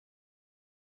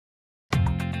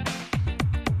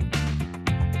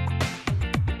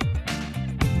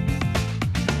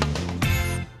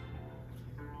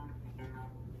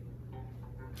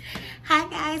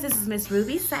guys, this is Miss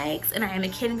Ruby Sykes, and I am a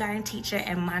kindergarten teacher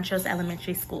at Montrose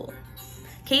Elementary School.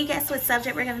 Can you guess what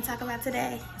subject we're going to talk about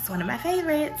today? It's one of my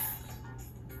favorites.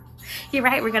 You're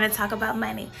right, we're going to talk about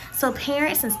money. So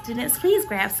parents and students, please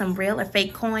grab some real or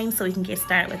fake coins so we can get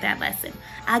started with that lesson.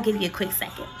 I'll give you a quick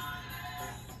second.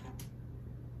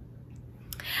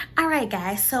 Alright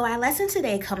guys, so our lesson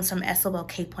today comes from SOL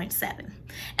K.7.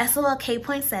 SOL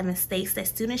K.7 states that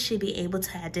students should be able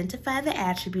to identify the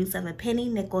attributes of a penny,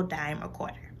 nickel, dime, or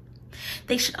quarter.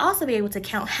 They should also be able to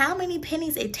count how many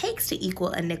pennies it takes to equal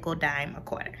a nickel, dime, or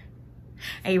quarter.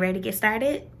 Are you ready to get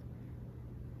started?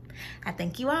 I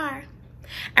think you are.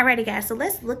 Alrighty guys, so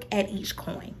let's look at each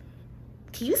coin.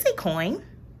 Can you say coin?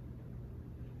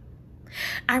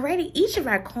 Alrighty, each of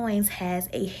our coins has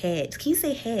a head. Can you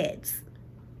say heads?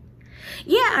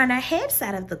 Yeah, on our head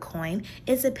side of the coin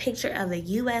is a picture of a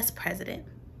U.S. president.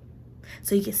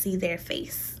 So you can see their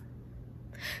face.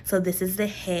 So this is the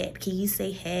head. Can you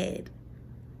say head?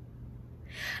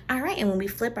 All right, and when we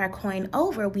flip our coin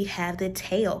over, we have the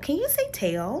tail. Can you say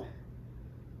tail?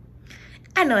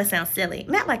 I know it sounds silly,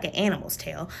 not like an animal's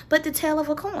tail, but the tail of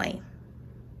a coin.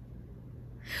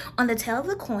 On the tail of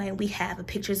the coin, we have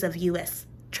pictures of U.S.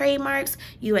 trademarks,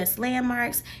 U.S.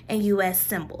 landmarks, and U.S.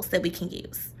 symbols that we can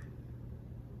use.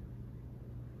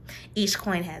 Each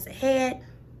coin has a head,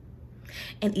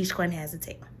 and each coin has a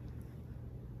tail.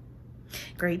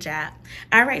 Great job.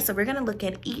 All right, so we're going to look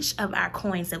at each of our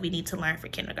coins that we need to learn for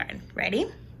kindergarten.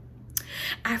 Ready?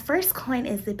 Our first coin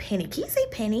is the penny. Can you say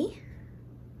penny?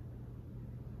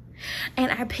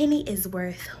 And our penny is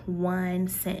worth 1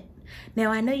 cent.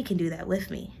 Now, I know you can do that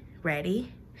with me.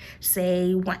 Ready?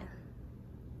 Say 1.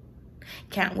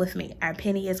 Count with me. Our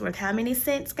penny is worth how many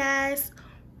cents, guys?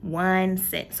 1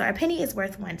 cent. So our penny is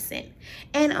worth 1 cent.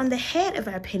 And on the head of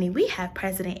our penny, we have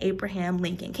President Abraham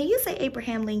Lincoln. Can you say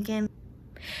Abraham Lincoln?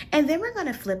 And then we're going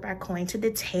to flip our coin to the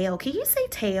tail. Can you say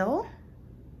tail?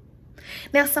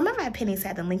 Now, some of our pennies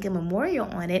have the Lincoln Memorial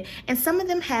on it, and some of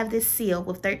them have this seal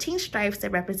with 13 stripes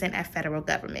that represent our federal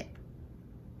government.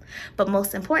 But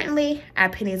most importantly, our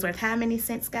penny is worth how many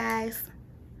cents, guys?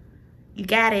 You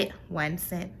got it, 1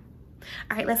 cent.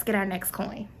 All right, let's get our next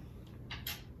coin.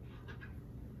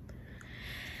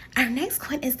 Our next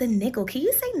coin is the nickel. Can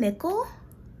you say nickel?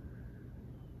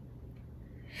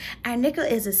 Our nickel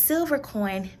is a silver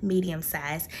coin, medium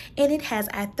size, and it has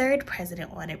our third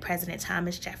president on it, President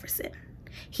Thomas Jefferson.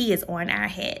 He is on our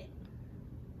head.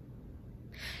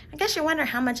 I guess you're wondering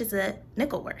how much is a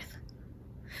nickel worth.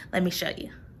 Let me show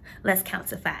you. Let's count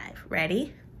to 5.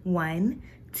 Ready? 1,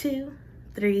 2,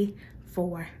 3,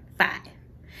 4, 5.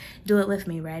 Do it with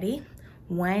me. Ready?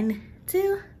 1,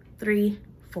 2, 3,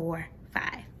 4, 5.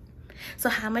 So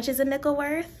how much is a nickel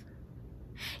worth?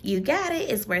 You got it.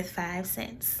 It's worth 5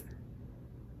 cents.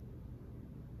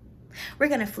 We're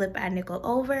going to flip our nickel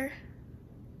over.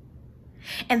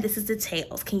 And this is the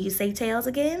tails. Can you say tails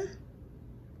again?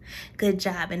 Good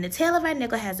job. And the tail of our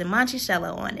nickel has a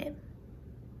Monticello on it,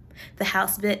 the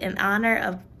house built in honor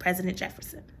of President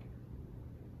Jefferson.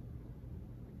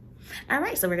 All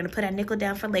right, so we're going to put our nickel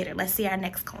down for later. Let's see our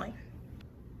next coin.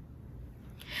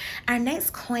 Our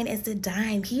next coin is the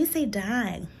dime. Can you say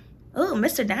dime? Oh,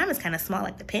 Mr. Dime is kind of small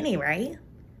like the penny, right?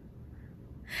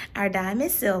 Our dime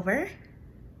is silver.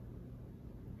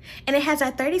 And it has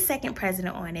our 32nd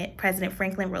president on it, President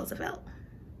Franklin Roosevelt.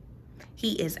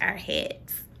 He is our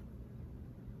heads.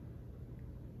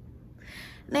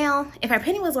 Now, if our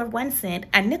penny was worth 1 cent,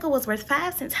 our nickel was worth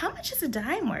 5 cents, how much is a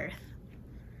dime worth?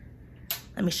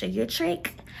 Let me show you a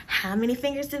trick. How many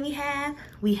fingers do we have?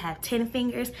 We have 10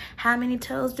 fingers. How many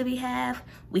toes do we have?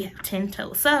 We have 10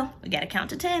 toes. So we got to count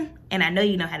to 10. And I know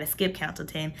you know how to skip count to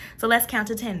 10. So let's count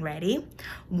to 10. Ready?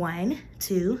 1,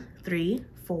 2, 3,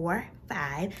 4,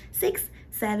 5, 6,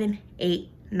 7, 8,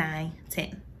 9,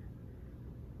 10.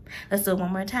 Let's do it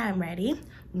one more time. Ready?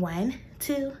 1,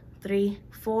 2, 3,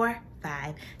 4,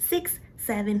 5, 6,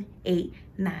 7, 8,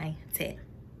 9, 10.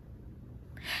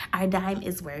 Our dime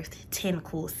is worth 10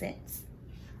 cool cents.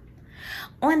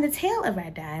 On the tail of our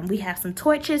dime, we have some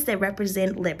torches that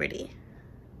represent liberty.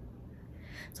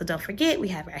 So don't forget, we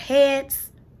have our heads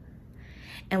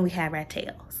and we have our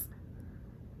tails.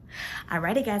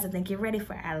 Alrighty guys, I think you're ready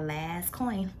for our last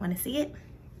coin. Want to see it?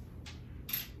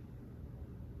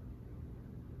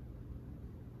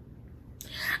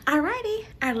 Alrighty,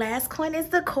 our last coin is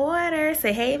the quarter.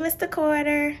 Say, hey, Mr.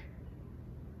 Quarter.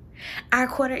 Our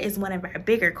quarter is one of our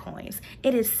bigger coins.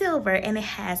 It is silver and it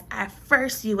has our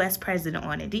first U.S. president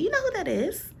on it. Do you know who that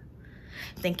is?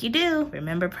 I think you do.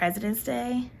 Remember President's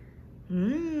Day?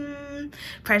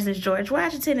 President George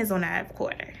Washington is on our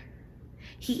quarter.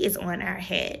 He is on our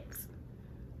heads.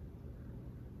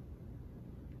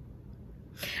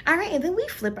 All right, and then we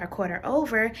flip our quarter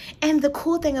over. And the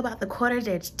cool thing about the quarter,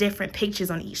 there's different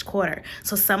pictures on each quarter.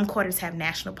 So some quarters have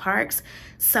national parks,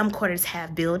 some quarters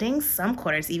have buildings, some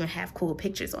quarters even have cool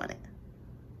pictures on it.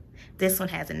 This one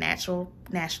has a national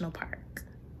park.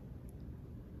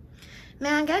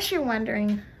 Now, I guess you're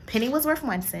wondering, penny was worth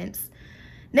 1 cent,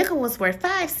 nickel was worth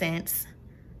 5 cents,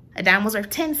 a dime was worth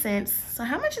 10 cents. So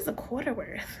how much is a quarter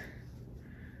worth?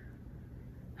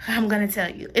 I'm gonna tell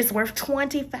you, it's worth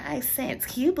 25 cents.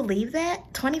 Can you believe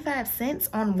that? 25 cents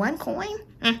on one coin?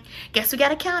 Guess we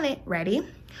gotta count it. Ready?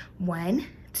 1,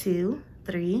 2,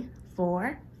 3,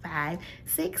 4, 5,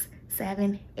 6,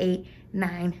 7, 8,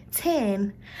 9,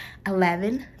 10,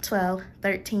 11, 12,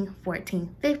 13,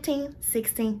 14, 15,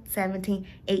 16, 17,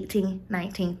 18,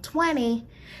 19, 20,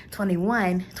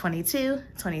 21, 22,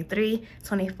 23,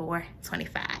 24,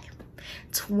 25.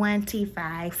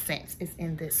 25 cents is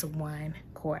in this one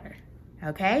quarter.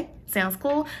 Okay, sounds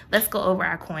cool? Let's go over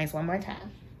our coins one more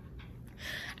time.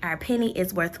 Our penny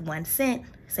is worth 1 cent.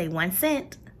 Say 1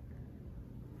 cent.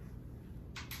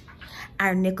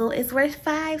 Our nickel is worth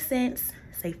 5 cents.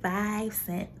 Say 5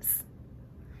 cents.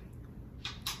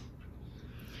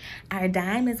 Our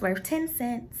dime is worth 10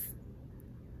 cents.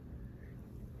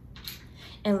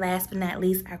 And last but not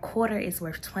least, our quarter is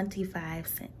worth 25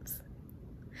 cents.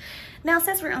 Now,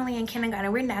 since we're only in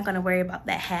kindergarten, we're not going to worry about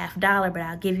that $half, but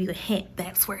I'll give you a hint.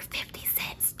 That's worth 50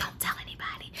 cents. Don't tell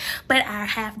anybody. But our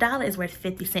 $half is worth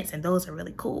 50 cents, and those are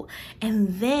really cool.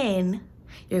 And then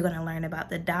you're going to learn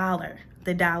about the dollar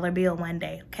bill one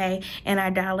day, okay? And our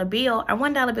dollar bill, our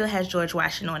 $1 bill has George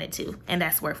Washington on it too, and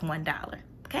that's worth $1,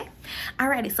 okay?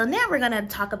 Alrighty, so now we're going to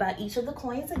talk about each of the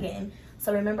coins again.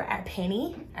 So remember our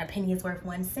penny is worth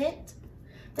 1 cent.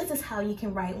 This is how you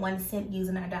can write 1 cent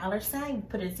using our dollar sign. You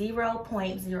put a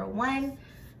 0.01,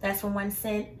 that's for 1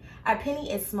 cent. Our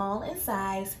penny is small in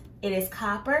size, it is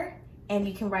copper, and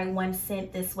you can write 1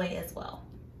 cent this way as well.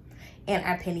 And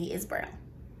our penny is brown.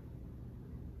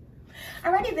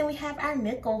 Alrighty, then we have our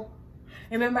nickel.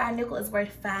 Remember, our nickel is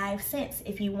worth 5 cents.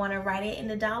 If you want to write it in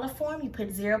the dollar form, you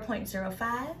put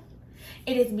 0.05.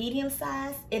 It is medium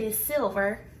size, it is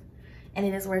silver, and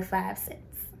it is worth 5 cents.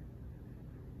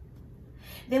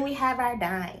 Then we have our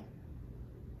dime.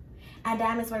 Our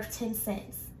dime is worth 10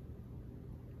 cents.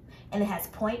 And it has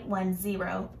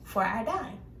 0.10 for our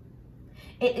dime.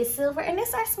 It is silver, and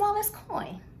it's our smallest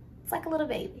coin. It's like a little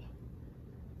baby.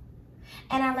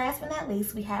 And our last but not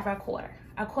least, we have our quarter.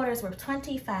 Our quarter is worth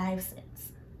 25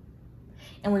 cents.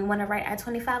 And when we want to write our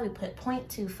 25, we put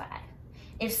 0.25.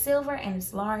 It's silver and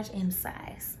it's large in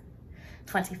size.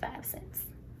 25 cents.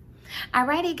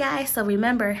 Alrighty guys, so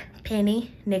remember,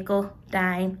 penny, nickel,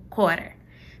 dime, quarter.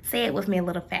 Say it with me a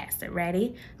little faster.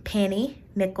 Ready? Penny,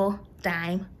 nickel,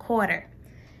 dime, quarter.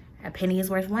 Our penny is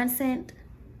worth 1 cent.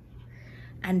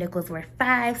 Our nickel is worth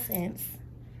 5 cents.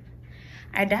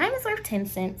 Our dime is worth 10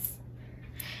 cents.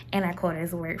 And our quarter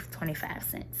is worth 25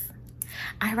 cents.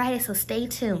 Alright, so stay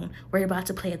tuned. We're about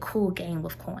to play a cool game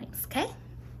with coins, okay?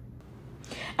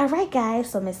 Alright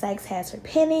guys, so Miss Sykes has her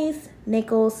pennies,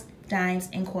 nickels, dimes,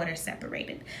 and quarters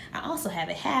separated. I also have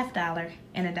a $half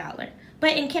and a dollar.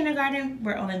 But in kindergarten,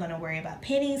 we're only going to worry about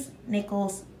pennies,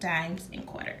 nickels, dimes, and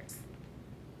quarters.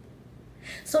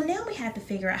 So now we have to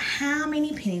figure out how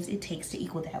many pennies it takes to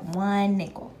equal that 1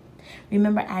 nickel.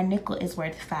 Remember, our nickel is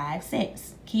worth 5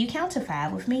 cents. Can you count to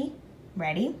 5 with me?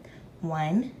 Ready?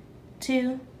 1,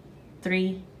 2,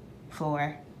 3,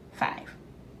 4, 5.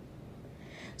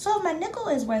 So if my nickel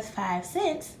is worth 5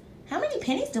 cents, how many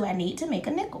pennies do I need to make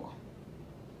a nickel?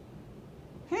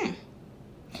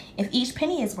 If each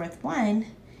penny is worth 1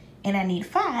 and I need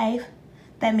 5,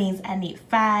 that means I need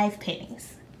 5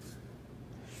 pennies.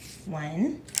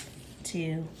 1,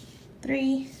 2,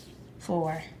 3,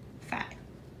 4, 5.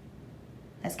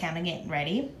 Let's count again.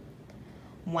 Ready?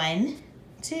 1,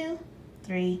 2,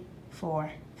 3,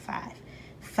 4, 5.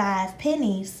 5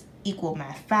 pennies equal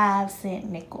my 5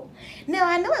 cent nickel. Now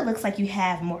I know it looks like you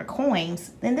have more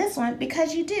coins than this one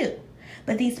because you do,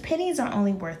 but these pennies are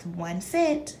only worth 1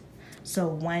 cent. So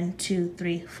 1, 2,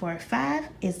 3, 4, 5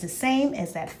 is the same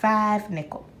as that 5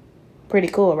 nickel. Pretty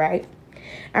cool, right?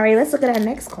 All right, let's look at our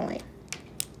next coin.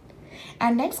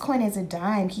 Our next coin is a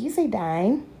dime. Can you say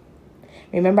dime?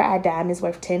 Remember, our dime is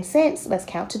worth 10 cents. Let's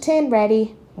count to 10.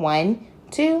 Ready? 1,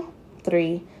 2,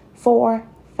 3, 4,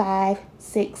 5,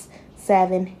 6,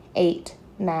 7, 8,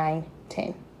 9,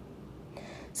 10.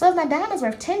 So if my dime is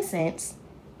worth 10 cents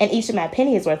and each of my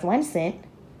penny is worth 1 cent,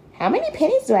 how many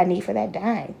pennies do I need for that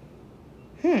dime?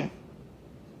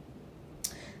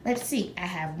 Let's see. I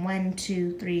have 1,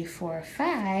 2, 3, 4,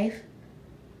 5.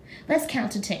 Let's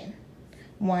count to 10.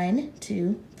 1,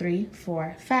 2, 3,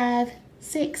 4, 5,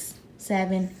 6,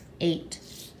 7, 8,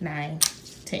 9,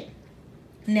 10.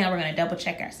 Now we're going to double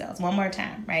check ourselves one more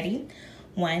time. Ready?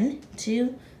 1,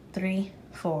 2, 3,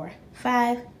 4,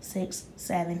 5, 6,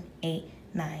 7, 8,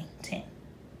 9, 10.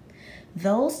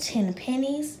 Those 10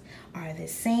 pennies are the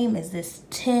same as this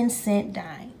 10-cent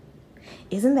dime.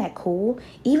 Isn't that cool?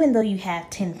 Even though you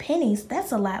have 10 pennies,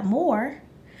 that's a lot more,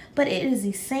 but it is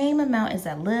the same amount as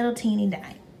that little teeny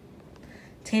dime.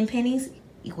 10 pennies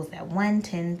equals that one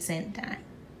 10-cent dime.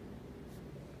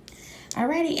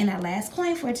 Alrighty, and our last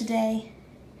coin for today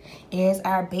is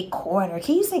our big quarter.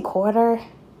 Can you say quarter?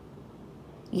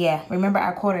 Yeah, remember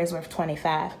our quarter is worth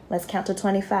 25. Let's count to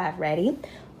 25. Ready?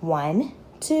 1,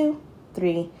 2,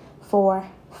 3, 4,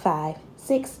 5,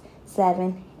 6,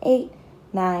 7, 8,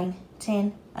 9,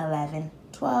 10, 11,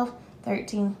 12,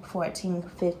 13, 14,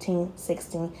 15,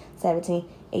 16, 17,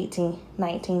 18,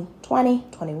 19, 20,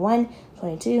 21,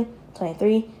 22,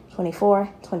 23, 24,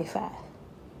 25.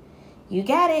 You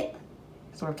got it.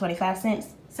 It's worth 25 cents.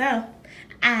 So,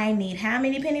 I need how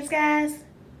many pennies, guys?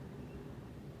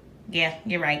 Yeah,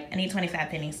 you're right. I need 25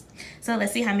 pennies. So,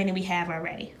 let's see how many we have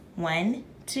already. 1,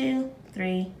 2,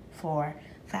 3, 4,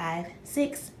 5,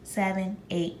 6, 7,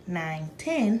 8, 9,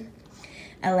 10,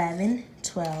 11,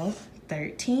 12,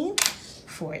 13,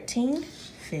 14,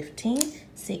 15,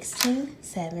 16,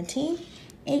 17,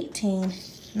 18,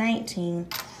 19,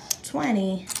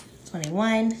 20,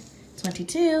 21,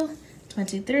 22,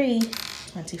 23,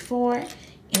 24,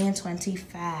 and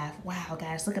 25. Wow,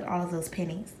 guys, look at all of those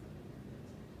pennies.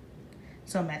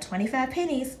 So I'm at 25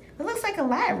 pennies. It looks like a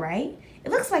lot, right? It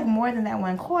looks like more than that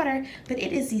 1 quarter, but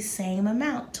it is the same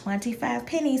amount. 25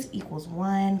 pennies equals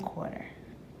 1 quarter.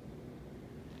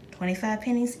 25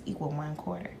 pennies equal 1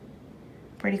 quarter.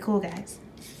 Pretty cool, guys.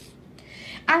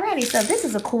 Alrighty, so this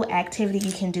is a cool activity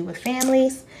you can do with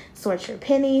families. Sort your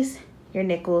pennies, your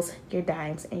nickels, your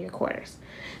dimes, and your quarters.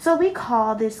 So we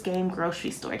call this game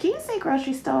grocery store. Can you say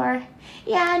grocery store?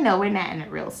 Yeah, I know we're not in a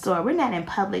real store. We're not in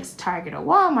Publix, Target, or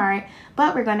Walmart,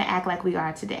 but we're going to act like we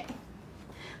are today.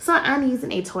 So I'm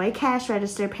using a toy cash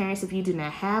register. Parents, if you do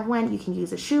not have one, you can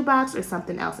use a shoebox or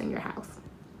something else in your house.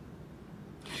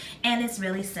 And it's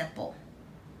really simple.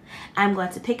 I'm going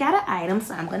to pick out an item,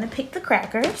 so I'm going to pick the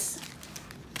crackers.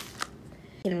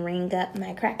 And ring up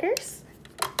my crackers.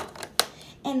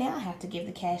 And now I have to give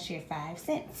the cashier 5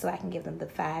 cents, so I can give them the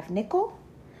 5 nickel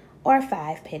or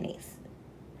 5 pennies.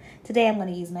 Today I'm going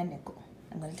to use my nickel.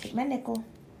 I'm going to take my nickel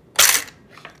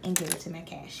and give it to my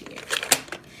cashier.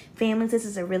 Families, this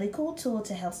is a really cool tool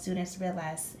to help students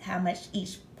realize how much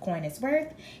each coin is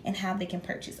worth and how they can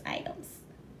purchase items.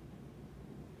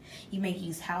 You may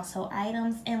use household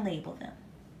items and label them.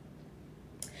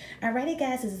 Alrighty,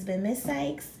 guys, this has been Miss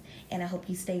Sykes, and I hope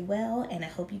you stay well, and I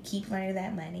hope you keep learning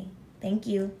that money. Thank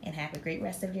you, and have a great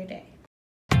rest of your day.